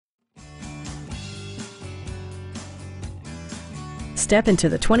Step into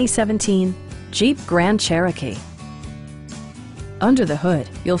the 2017 Jeep Grand Cherokee. Under the hood,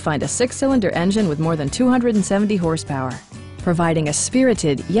 you'll find a 6-cylinder engine with more than 270 horsepower, providing a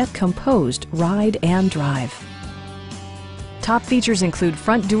spirited yet composed ride and drive. Top features include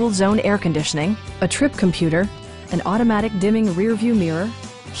front dual-zone air conditioning, a trip computer, an automatic dimming rear-view mirror,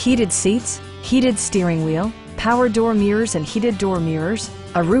 heated seats, heated steering wheel, power door mirrors and heated door mirrors,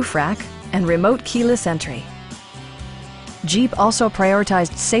 a roof rack, and remote keyless entry. Jeep also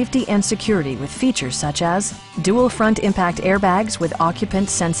prioritized safety and security with features such as dual front impact airbags with occupant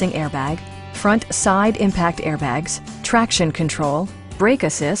sensing airbag, front side impact airbags, traction control, brake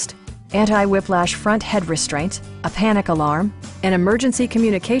assist, anti-whiplash front head restraints, a panic alarm, an emergency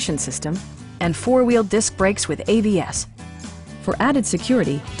communication system, and 4-wheel disc brakes with ABS. For added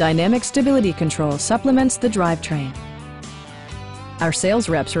security, dynamic stability control supplements the drivetrain. Our sales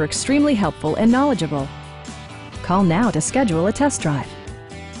reps are extremely helpful and knowledgeable. Call now to schedule a test drive.